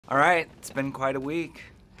All right, it's been quite a week.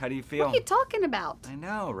 How do you feel? What are you talking about? I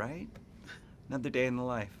know, right? Another day in the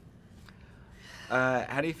life.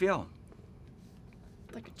 How do you feel?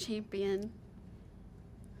 Like a champion.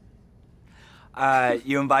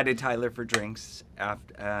 You invited Tyler for drinks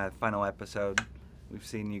after final episode. We've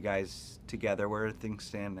seen you guys together. Where do things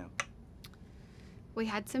stand now? We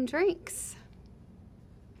had some drinks.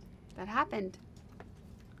 That happened.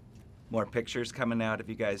 More pictures coming out of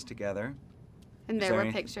you guys together. And Is there there were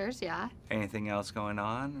any- pictures, yeah. Anything else going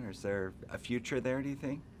on, or is there a future there, do you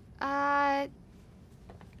think? There's,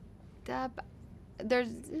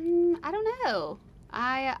 I don't know.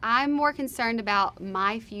 I'm more concerned about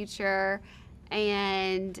my future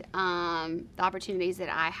and the opportunities that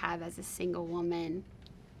I have as a single woman.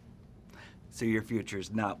 So your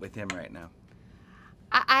future's not with him right now?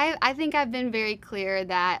 I think I've been very clear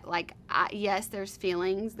that, like, yes, there's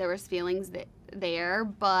feelings. There was feelings there,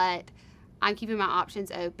 but I'm keeping my options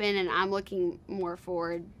open, and I'm looking more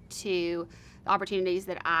forward to the opportunities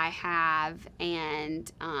that I have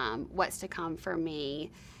and what's to come for me.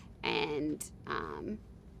 And,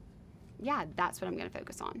 yeah, that's what I'm going to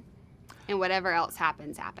focus on. And whatever else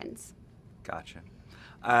happens, happens. Gotcha.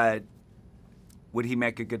 Would he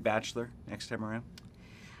make a good bachelor next time around?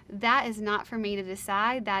 That is not for me to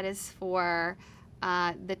decide. That is for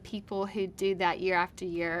the people who do that year after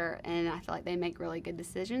year, and I feel like they make really good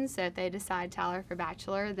decisions. So if they decide Tyler for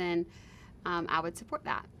Bachelor, then I would support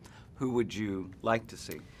that. Who would you like to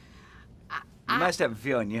see? You must have a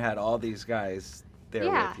feeling you had all these guys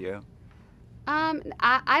there with you.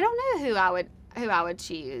 I don't know who I would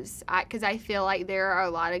choose, because I feel like there are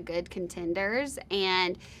a lot of good contenders,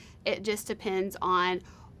 and it just depends on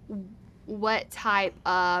what type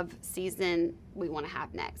of season we want to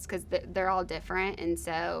have next, because they're all different. And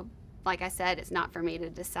so, like I said, it's not for me to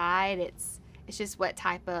decide. It's just what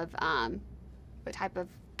type of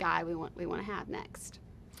guy we want to have next.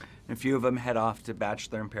 A few of them head off to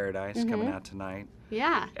Bachelor in Paradise coming out tonight.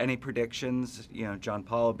 Yeah. Any predictions? You know, John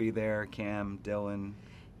Paul will be there, Cam, Dylan.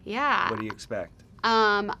 Yeah. What do you expect?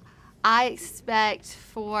 I expect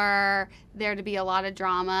for there to be a lot of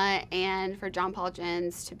drama and for John Paul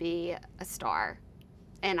Jones to be a star.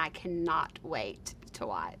 And I cannot wait to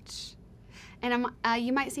watch. And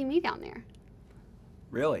you might see me down there.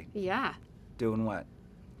 Really? Yeah. Doing what?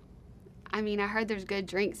 I mean, I heard there's good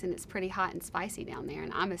drinks and it's pretty hot and spicy down there,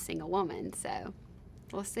 and I'm a single woman, so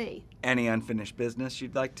we'll see. Any unfinished business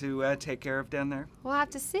you'd like to take care of down there? We'll have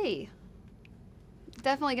to see.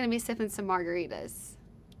 Definitely going to be sipping some margaritas.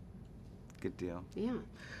 Good deal.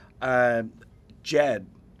 Yeah. Jed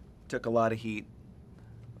took a lot of heat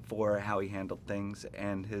for how he handled things,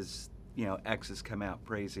 and his exes come out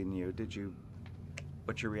praising you.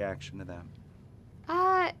 What's your reaction to that?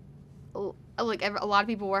 Look, a lot of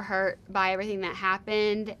people were hurt by everything that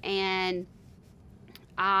happened, and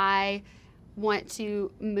I want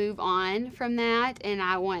to move on from that, and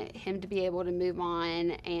I want him to be able to move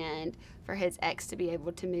on, and for his ex to be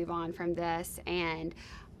able to move on from this, and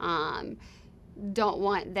don't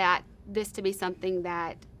want this to be something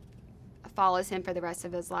that follows him for the rest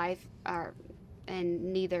of his life,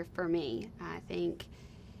 and neither for me. I think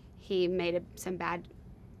he made some bad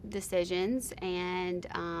decisions, and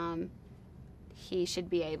he should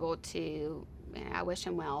be able to, I wish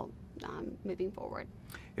him well moving forward.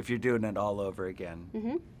 If you're doing it all over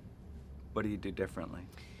again, what do you do differently?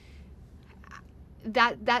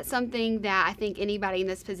 That's something that I think anybody in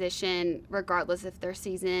this position, regardless if their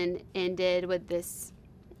season ended with this,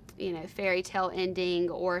 fairy tale ending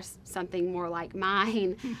or something more like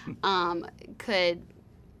mine, could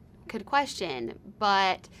question.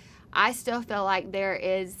 But I still feel like there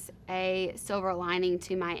is a silver lining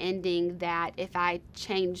to my ending, that if I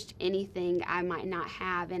changed anything, I might not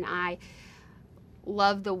have. And I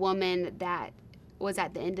love the woman that was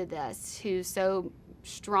at the end of this, who's so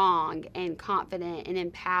strong and confident and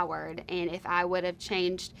empowered. And if I would have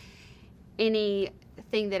changed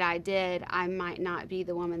anything that I did, I might not be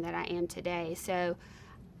the woman that I am today. So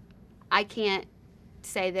I can't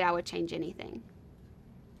say that I would change anything.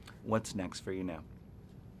 What's next for you now?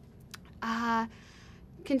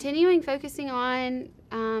 Continuing focusing on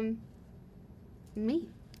me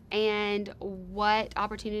and what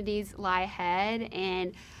opportunities lie ahead,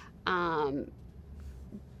 and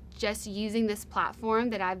just using this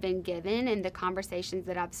platform that I've been given and the conversations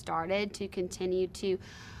that I've started to continue to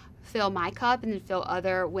fill my cup and then fill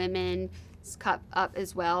other women's cup up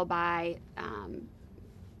as well, by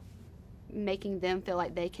making them feel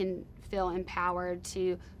like they can feel empowered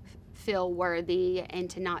to feel worthy and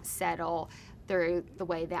to not settle through the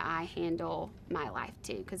way that I handle my life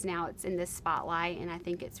too, because now it's in this spotlight, and I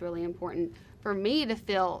think it's really important for me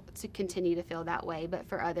to continue to feel that way, but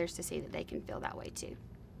for others to see that they can feel that way too.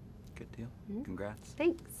 Good deal. Mm-hmm. Congrats.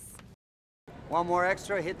 Thanks. Want more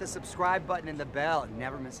extra? Hit the subscribe button and the bell and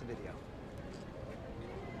never miss a video.